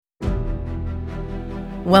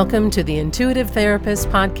Welcome to the Intuitive Therapist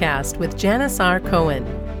Podcast with Janis R. Cohen,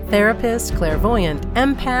 therapist, clairvoyant,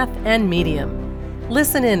 empath, and medium.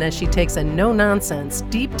 Listen in as she takes a no-nonsense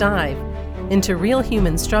deep dive into real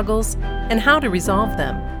human struggles and how to resolve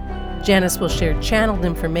them. Janis will share channeled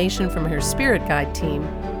information from her spirit guide team,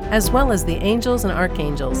 as well as the angels and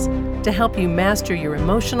archangels, to help you master your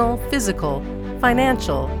emotional, physical,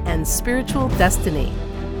 financial, and spiritual destiny.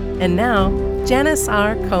 And now, Janis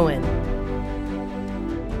R. Cohen.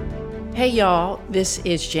 Hey y'all, this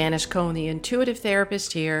is Janis Cohen, the Intuitive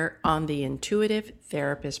Therapist here on the Intuitive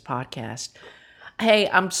Therapist Podcast. Hey,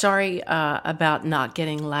 I'm sorry about not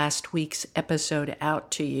getting last week's episode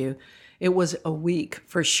out to you. It was a week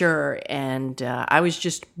for sure, and I was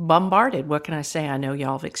just bombarded. What can I say? I know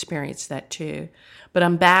y'all have experienced that too. But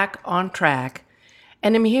I'm back on track,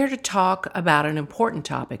 and I'm here to talk about an important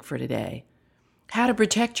topic for today: how to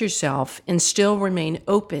protect yourself and still remain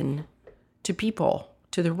open to people.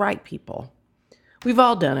 To the right people. We've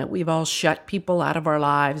all done it. We've all shut people out of our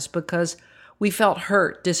lives because we felt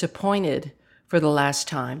hurt, disappointed for the last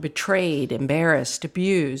time, betrayed, embarrassed,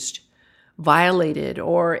 abused, violated,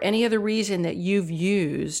 or any other reason that you've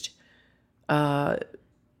used to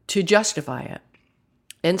justify it.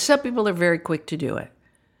 And some people are very quick to do it.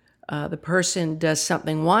 The person does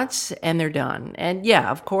something once and they're done. And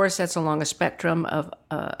yeah, of course, that's along a spectrum of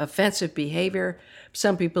offensive behavior.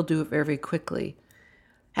 Some people do it very quickly.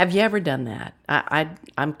 Have you ever done that?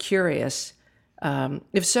 I'm curious.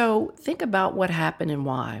 If so, think about what happened and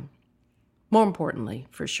why. More importantly,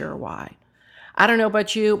 for sure, why. I don't know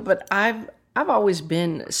about you, but I've always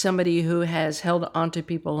been somebody who has held on to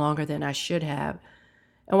people longer than I should have.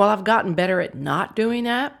 And while I've gotten better at not doing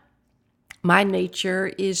that, my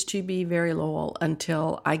nature is to be very loyal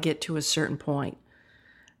until I get to a certain point,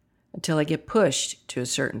 until I get pushed to a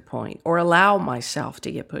certain point, or allow myself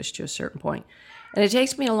to get pushed to a certain point. And it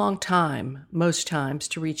takes me a long time, most times,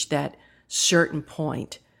 to reach that certain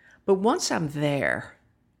point. But once I'm there,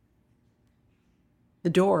 the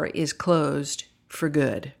door is closed for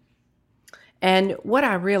good. And what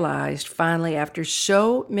I realized finally after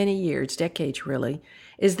so many years, decades really,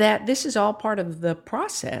 is that this is all part of the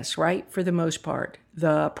process, right? For the most part,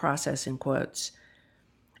 the process in quotes.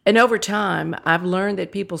 And over time, I've learned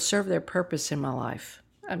that people serve their purpose in my life.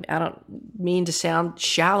 I don't mean to sound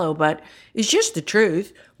shallow, but it's just the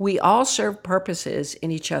truth. We all serve purposes in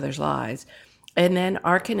each other's lives, and then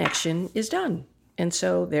our connection is done. And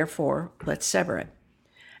so, therefore, let's sever it.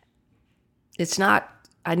 It's not,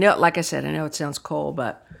 I know, like I said, I know it sounds cold,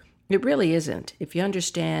 but it really isn't. If you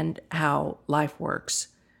understand how life works,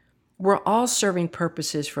 we're all serving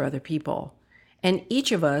purposes for other people, and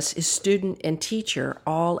each of us is student and teacher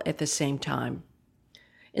all at the same time,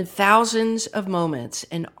 in thousands of moments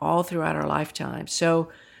and all throughout our lifetime. So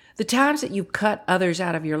the times that you cut others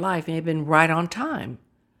out of your life may have been right on time,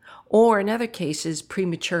 or in other cases,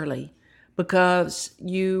 prematurely, because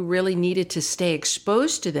you really needed to stay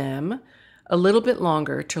exposed to them a little bit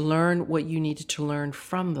longer to learn what you needed to learn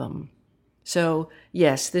from them. So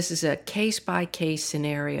yes, this is a case-by-case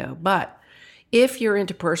scenario, but if you're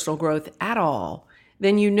into personal growth at all,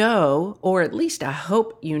 then you know, or at least I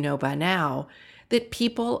hope you know by now, that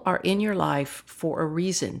people are in your life for a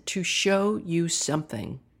reason, to show you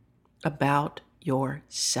something about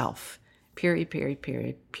yourself.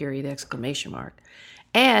 Period, exclamation mark.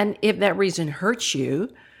 And if that reason hurts you,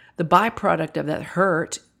 the byproduct of that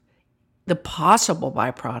hurt, the possible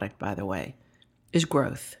byproduct, by the way, is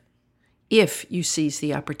growth. If you seize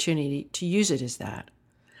the opportunity to use it as that.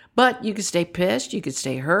 But you could stay pissed, you could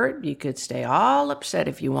stay hurt, you could stay all upset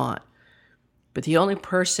if you want. But the only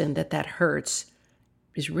person that hurts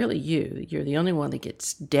is really you. You're the only one that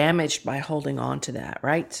gets damaged by holding on to that,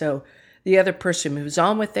 right? So the other person moves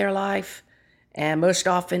on with their life, and most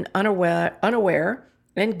often unaware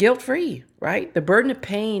and guilt-free, right? The burden of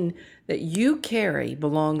pain that you carry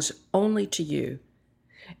belongs only to you.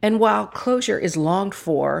 And while closure is longed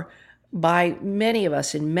for by many of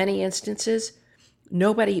us in many instances,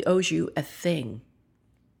 nobody owes you a thing.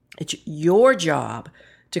 It's your job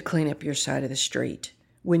to clean up your side of the street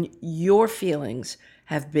when your feelings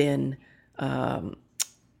have been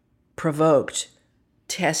provoked,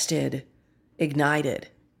 tested, ignited.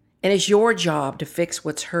 And it's your job to fix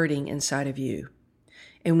what's hurting inside of you.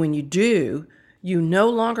 And when you do, you no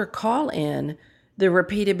longer call in the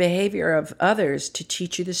repeated behavior of others to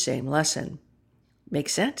teach you the same lesson. Make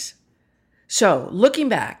sense? So, looking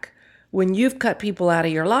back, when you've cut people out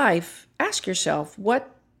of your life, ask yourself,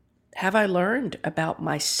 what have I learned about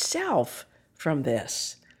myself from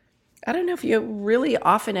this? I don't know if you really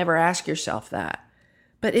often ever ask yourself that,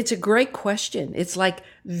 but it's a great question. It's like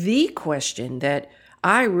the question that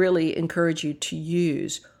I really encourage you to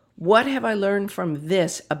use, what have I learned from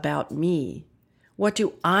this about me? What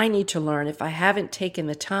do I need to learn if I haven't taken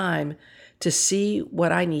the time to see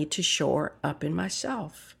what I need to shore up in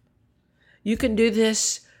myself? You can do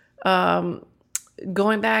this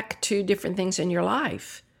going back to different things in your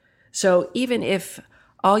life. So even if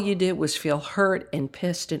all you did was feel hurt and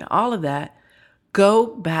pissed and all of that, go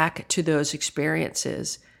back to those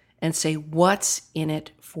experiences and say, what's in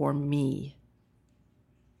it for me?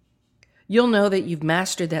 You'll know that you've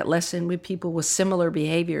mastered that lesson when people with similar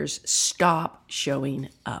behaviors stop showing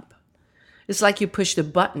up. It's like you push the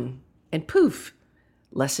button and poof,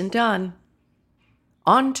 lesson done.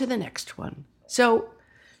 On to the next one. So,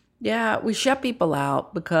 yeah, we shut people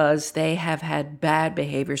out because they have had bad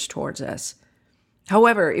behaviors towards us.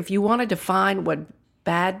 However, if you want to define what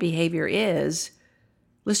bad behavior is,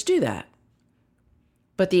 let's do that.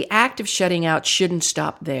 But the act of shutting out shouldn't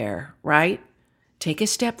stop there, right? Take a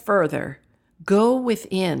step further. Go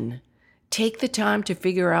within. Take the time to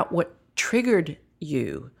figure out what triggered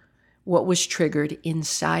you, what was triggered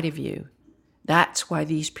inside of you. That's why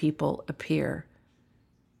these people appear.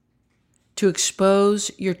 To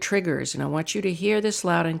expose your triggers, and I want you to hear this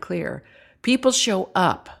loud and clear. People show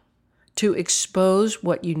up to expose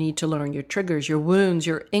what you need to learn, your triggers, your wounds,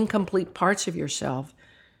 your incomplete parts of yourself.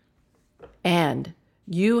 And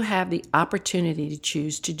you have the opportunity to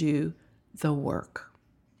choose to do the work.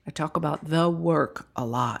 I talk about the work a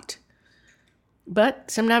lot, but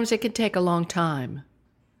sometimes it can take a long time.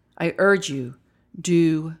 I urge you,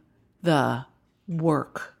 do the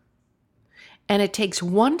work. And it takes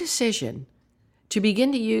one decision to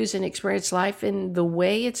begin to use and experience life in the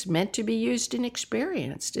way it's meant to be used and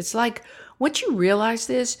experienced. It's like once you realize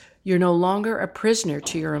this, you're no longer a prisoner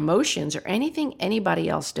to your emotions or anything anybody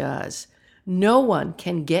else does. No one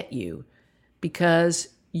can get you because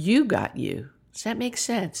you got you. Does that make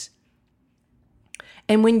sense?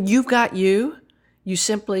 And when you've got you, you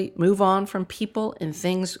simply move on from people and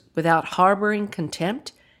things without harboring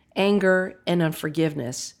contempt, anger, and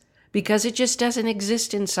unforgiveness because it just doesn't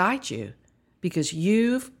exist inside you because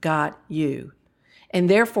you've got you. And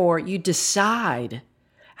therefore, you decide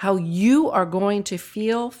how you are going to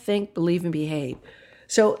feel, think, believe, and behave.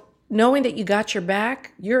 So knowing that you got your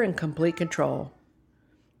back, you're in complete control.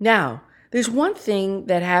 Now, there's one thing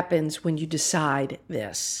that happens when you decide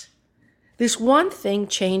this. This one thing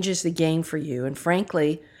changes the game for you and,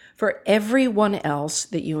 frankly, for everyone else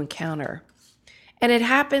that you encounter. And it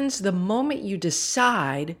happens the moment you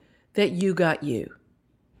decide that you got you.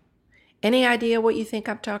 Any idea what you think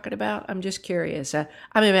I'm talking about? I'm just curious. I'm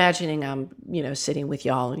imagining I'm, sitting with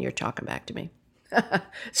y'all and you're talking back to me.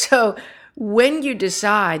 So when you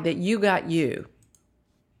decide that you got you,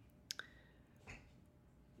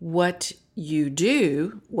 what you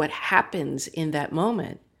do, what happens in that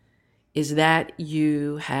moment is that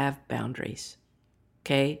you have boundaries,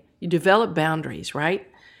 okay? You develop boundaries, right?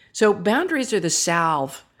 So boundaries are the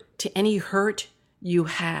salve to any hurt you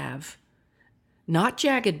have, not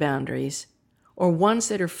jagged boundaries or ones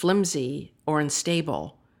that are flimsy or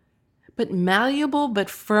unstable, but malleable but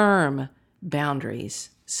firm boundaries.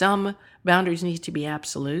 Some boundaries need to be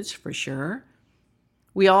absolutes for sure.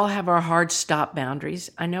 We all have our hard stop boundaries.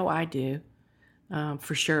 I know I do,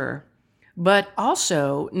 for sure. But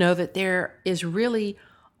also know that there is really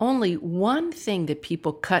only one thing that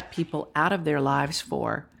people cut people out of their lives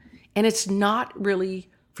for, and it's not really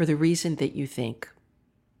for the reason that you think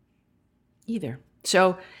either.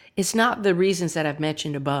 So it's not the reasons that I've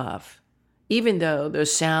mentioned above, even though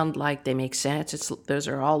those sound like they make sense. Those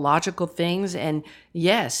are all logical things. And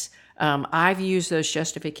yes, I've used those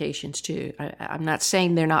justifications too. I'm not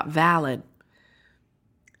saying they're not valid.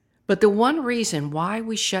 But the one reason why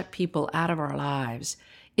we shut people out of our lives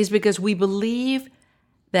is because we believe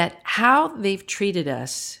that how they've treated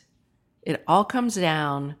us, it all comes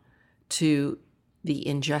down to the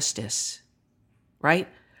injustice, right?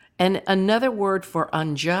 And another word for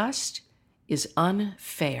unjust is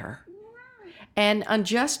unfair. And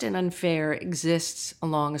unjust and unfair exists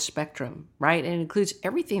along a spectrum, right? And it includes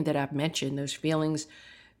everything that I've mentioned, those feelings,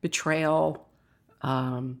 betrayal,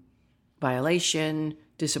 violation,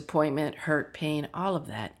 disappointment, hurt, pain, all of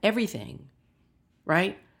that, everything,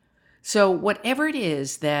 right? So whatever it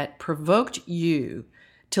is that provoked you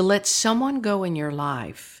to let someone go in your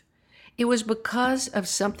life, it was because of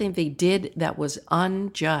something they did that was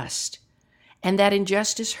unjust. And that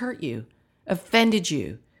injustice hurt you, offended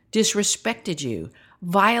you, disrespected you,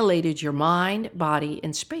 violated your mind, body,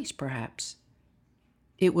 and space, perhaps.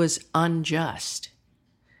 It was unjust.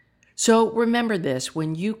 So remember this,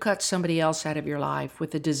 when you cut somebody else out of your life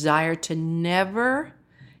with a desire to never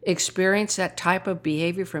experience that type of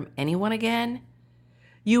behavior from anyone again,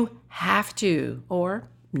 you have to, or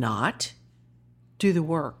not, do the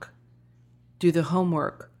work, do the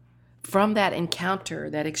homework from that encounter,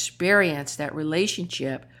 that experience, that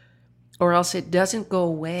relationship, or else it doesn't go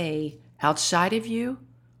away outside of you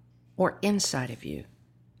or inside of you.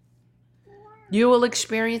 You will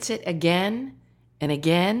experience it again and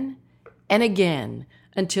again and again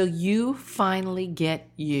until you finally get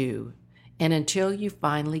you and until you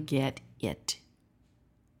finally get it.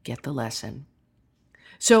 Get the lesson.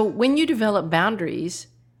 So when you develop boundaries,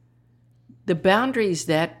 the boundaries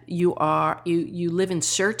that you live in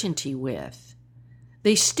certainty with,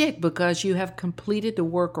 they stick because you have completed the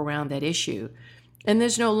work around that issue. And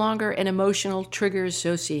there's no longer an emotional trigger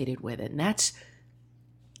associated with it. And that's,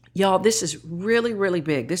 y'all, this is really, really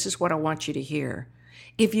big. This is what I want you to hear.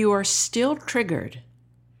 If you are still triggered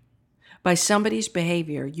by somebody's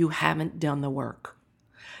behavior, you haven't done the work.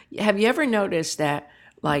 Have you ever noticed that,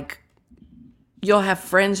 like, you'll have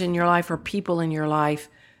friends in your life or people in your life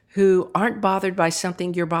who aren't bothered by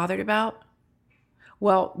something you're bothered about?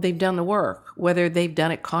 Well, they've done the work, whether they've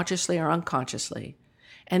done it consciously or unconsciously.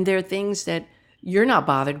 And there are things that you're not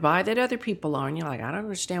bothered by that other people are. And you're like, I don't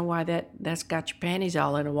understand why that's got your panties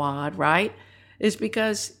all in a wad, right? It's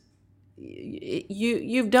because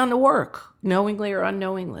you've done the work, knowingly or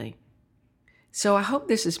unknowingly. So I hope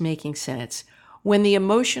this is making sense. When the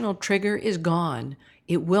emotional trigger is gone,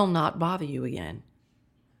 it will not bother you again.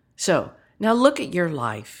 So now look at your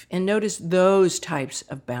life and notice those types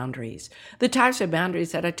of boundaries. The types of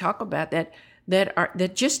boundaries that I talk about that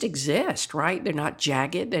just exist, right? They're not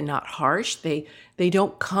jagged, they're not harsh, they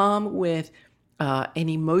don't come with an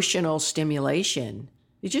emotional stimulation.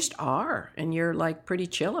 They just are, and you're like pretty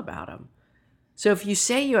chill about them. So if you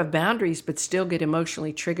say you have boundaries but still get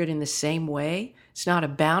emotionally triggered in the same way, it's not a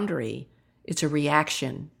boundary, it's a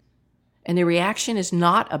reaction. And the reaction is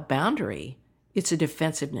not a boundary, it's a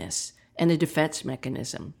defensiveness and a defense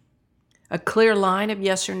mechanism. A clear line of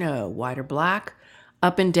yes or no, white or black,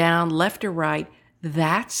 up and down, left or right,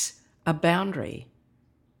 that's a boundary.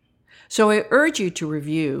 So I urge you to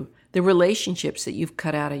review the relationships that you've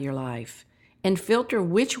cut out of your life and filter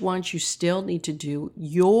which ones you still need to do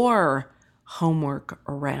your homework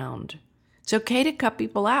around. It's okay to cut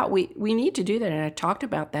people out. We need to do that, and I talked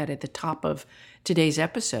about that at the top of today's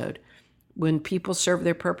episode. When people serve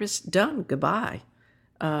their purpose, done, goodbye.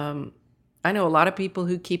 I know a lot of people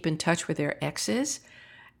who keep in touch with their exes,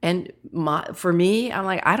 and for me, I'm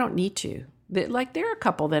like, I don't need to. There are a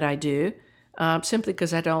couple that I do, simply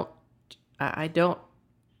because I don't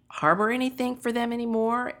harbor anything for them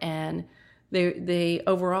anymore, and they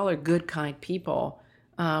overall are good, kind people.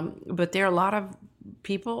 But there are a lot of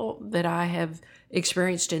people that I have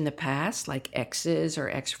experienced in the past, like exes or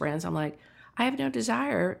ex-friends. I'm like, I have no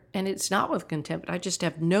desire, and it's not with contempt. I just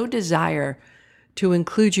have no desire to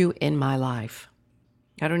include you in my life.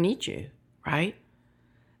 I don't need you, right?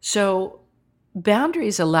 So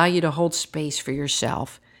boundaries allow you to hold space for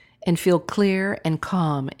yourself and feel clear and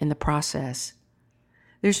calm in the process.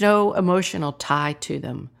 There's no emotional tie to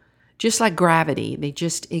them. Just like gravity, they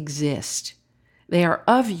just exist. They are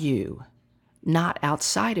of you, not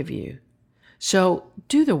outside of you. So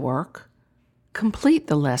do the work, complete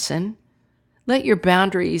the lesson. Let your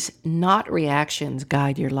boundaries, not reactions,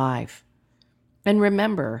 guide your life. And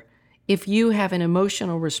remember, if you have an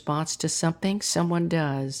emotional response to something someone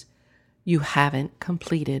does, you haven't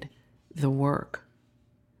completed the work.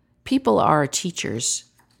 People are our teachers.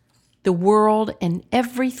 The world and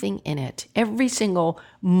everything in it, every single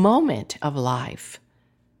moment of life,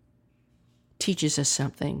 teaches us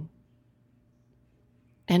something.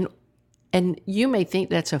 And you may think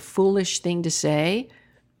that's a foolish thing to say,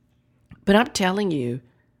 but I'm telling you,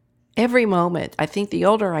 every moment, I think the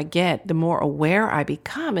older I get, the more aware I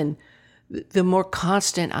become, and the more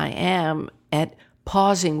constant I am at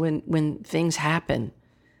pausing when things happen,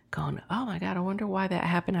 going, oh my God, I wonder why that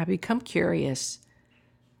happened. I become curious.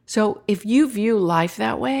 So if you view life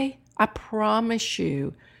that way, I promise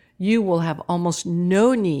you, you will have almost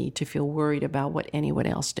no need to feel worried about what anyone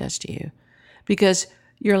else does to you, because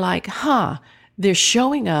you're like, they're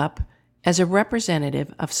showing up as a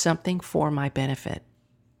representative of something for my benefit.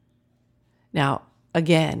 Now,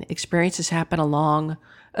 again, experiences happen along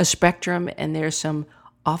a spectrum, and there's some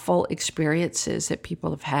awful experiences that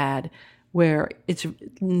people have had where it's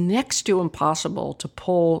next to impossible to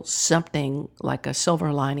pull something like a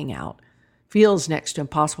silver lining out. Feels next to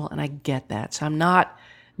impossible, and I get that. So I'm not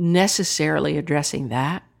necessarily addressing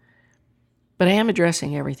that, but I am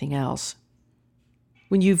addressing everything else.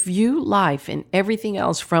 When you view life and everything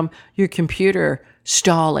else from your computer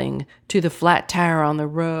stalling, to the flat tire on the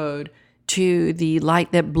road, to the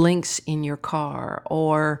light that blinks in your car,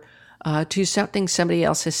 or to something somebody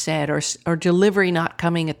else has said, or delivery not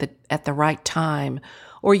coming at the right time,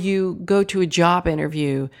 or you go to a job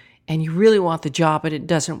interview and you really want the job but it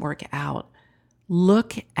doesn't work out.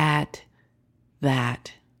 Look at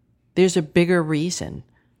that. There's a bigger reason.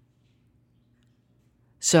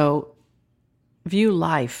 So view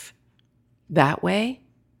life that way,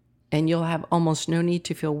 and you'll have almost no need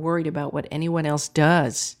to feel worried about what anyone else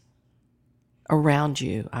does around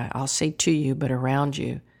you. I'll say to you, but around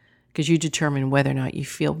you, because you determine whether or not you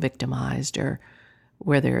feel victimized or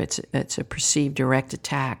whether it's a perceived direct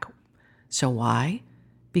attack. So why?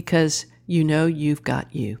 Because you know you've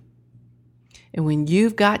got you. And when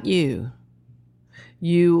you've got you,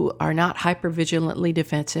 you are not hypervigilantly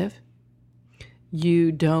defensive.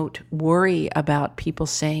 You don't worry about people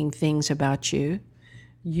saying things about you.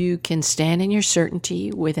 You can stand in your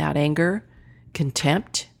certainty without anger,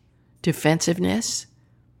 contempt, defensiveness.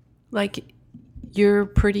 Like, you're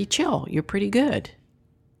pretty chill. You're pretty good.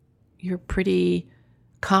 You're pretty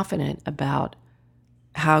confident about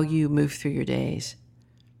how you move through your days.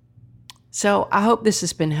 So I hope this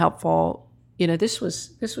has been helpful. This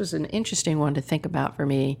was an interesting one to think about for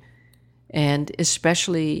me, and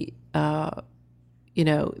especially the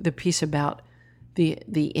piece about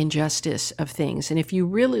the injustice of things. And if you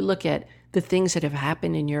really look at the things that have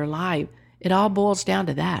happened in your life, it all boils down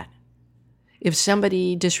to that. If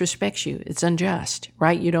somebody disrespects you, it's unjust,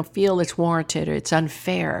 right? You don't feel it's warranted or it's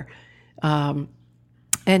unfair. And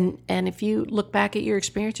if you look back at your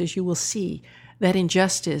experiences, you will see that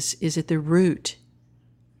injustice is at the root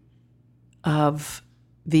of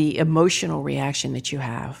the emotional reaction that you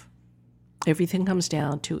have. Everything comes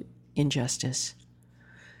down to injustice.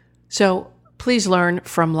 So please learn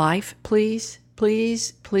from life. Please,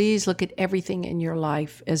 please, please look at everything in your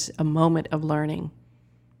life as a moment of learning.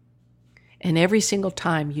 And every single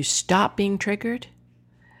time you stop being triggered,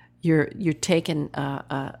 you're taking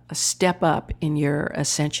a step up in your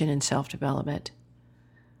ascension and self-development.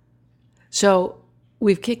 So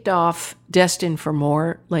we've kicked off Destined for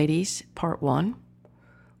More, ladies, part 1.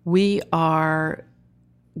 We are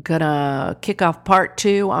going to kick off part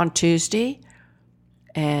 2 on Tuesday.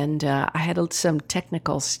 And I had some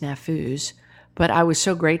technical snafus, but I was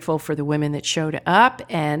so grateful for the women that showed up,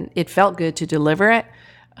 and it felt good to deliver it.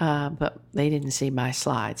 But they didn't see my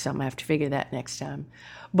slides, so I'm going to have to figure that next time.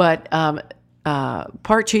 But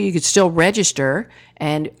part 2, you could still register,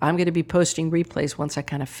 and I'm going to be posting replays once I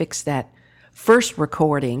kind of fix that first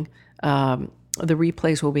recording. The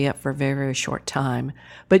replays will be up for a very, very short time.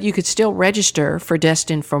 But you could still register for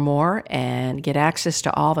Destined for More and get access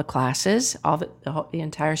to all the classes, the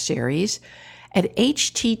entire series at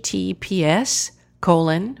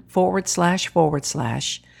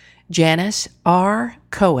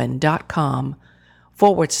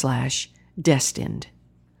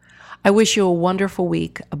I wish you a wonderful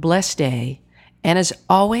week, a blessed day, and as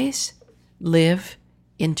always, live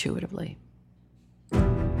intuitively.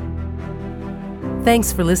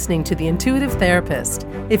 Thanks for listening to The Intuitive Therapist.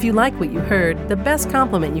 If you like what you heard, the best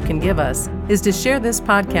compliment you can give us is to share this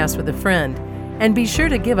podcast with a friend, and be sure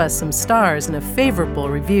to give us some stars and a favorable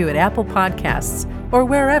review at Apple Podcasts or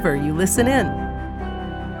wherever you listen in.